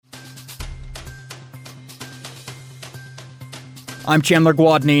I'm Chandler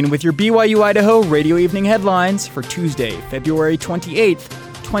Guadagnine with your BYU Idaho Radio Evening Headlines for Tuesday, February 28th,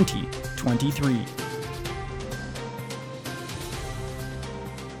 2023.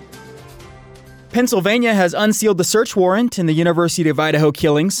 Pennsylvania has unsealed the search warrant in the University of Idaho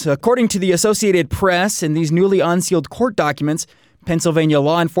killings. According to the Associated Press, in these newly unsealed court documents, Pennsylvania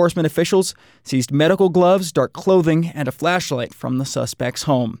law enforcement officials seized medical gloves, dark clothing, and a flashlight from the suspect's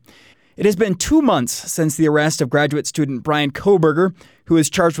home. It has been 2 months since the arrest of graduate student Bryan Kohberger, who is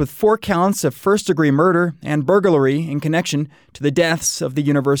charged with 4 counts of first-degree murder and burglary in connection to the deaths of the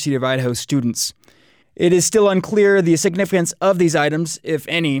University of Idaho students. It is still unclear the significance of these items, if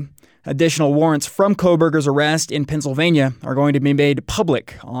any. Additional warrants from Kohberger's arrest in Pennsylvania are going to be made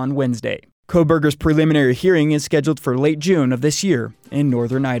public on Wednesday. Kohberger's preliminary hearing is scheduled for late June of this year in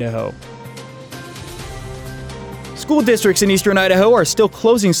northern Idaho. School districts in eastern Idaho are still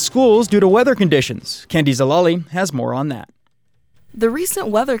closing schools due to weather conditions. Candy Zalali has more on that. The recent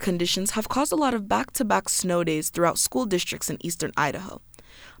weather conditions have caused a lot of back-to-back snow days throughout school districts in eastern Idaho.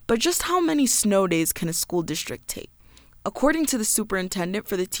 But just how many snow days can a school district take? According to the superintendent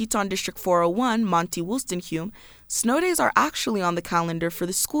for the Teton District 401, Monty Woolstenhume, snow days are actually on the calendar for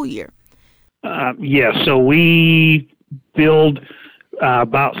the school year. So we build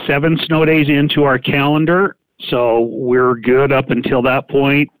about 7 snow days into our calendar, so we're good up until that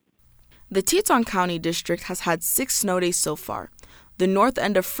point. The Teton County District has had 6 snow days so far. The north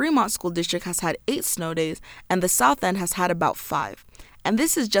end of Fremont School District has had 8 snow days, and the south end has had about 5. And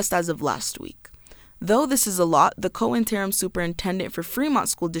this is just as of last week. Though this is a lot, the co-interim superintendent for Fremont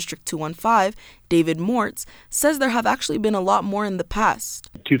School District 215, David Mortz, says there have actually been a lot more in the past.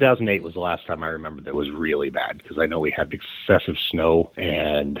 2008 was the last time I remember that was really bad, because I know we had excessive snow,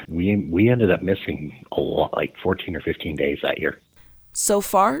 and we ended up missing a lot, like 14 or 15 days that year. So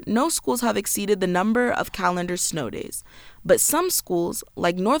far, no schools have exceeded the number of calendar snow days, but some schools,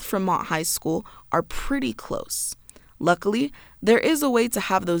 like North Fremont High School, are pretty close. Luckily, there is a way to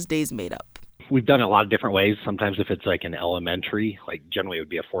have those days made up. We've done it a lot of different ways. Sometimes if it's like an elementary, like generally it would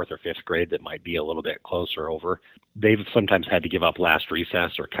be a 4th or 5th grade that might be a little bit closer over. They've sometimes had to give up last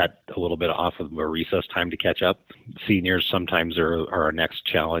recess or cut a little bit off of a recess time to catch up. Seniors sometimes are our next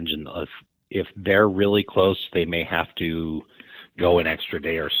challenge, and if they're really close, they may have to go an extra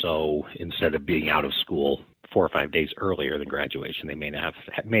day or so instead of being out of school 4 or 5 days earlier than graduation. They may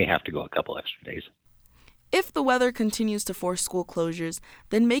have to go a couple extra days. If the weather continues to force school closures,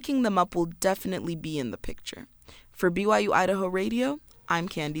 then making them up will definitely be in the picture. For BYU Idaho Radio, I'm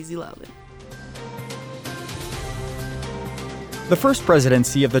Candy Zalali. The First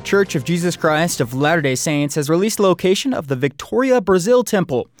Presidency of the Church of Jesus Christ of Latter-day Saints has released location of the Victoria, Brazil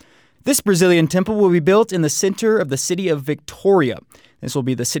Temple. This Brazilian temple will be built in the center of the city of Victoria. This will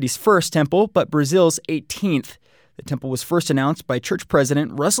be the city's first temple, but Brazil's 18th. The temple was first announced by Church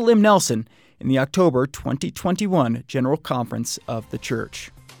President Russell M. Nelson in the October 2021 General Conference of the Church.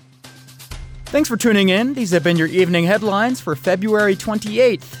 Thanks for tuning in. These have been your evening headlines for February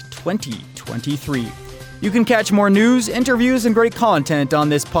 28th, 2023. You can catch more news, interviews, and great content on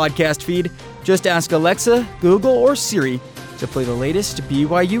this podcast feed. Just ask Alexa, Google, or Siri to play the latest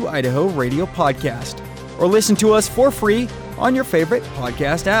BYU Idaho radio podcast. Or listen to us for free on your favorite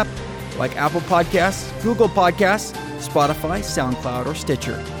podcast app, like Apple Podcasts, Google Podcasts, Spotify, SoundCloud, or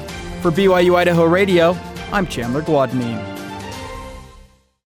Stitcher. For BYU Idaho Radio, I'm Chandler Guadagnine.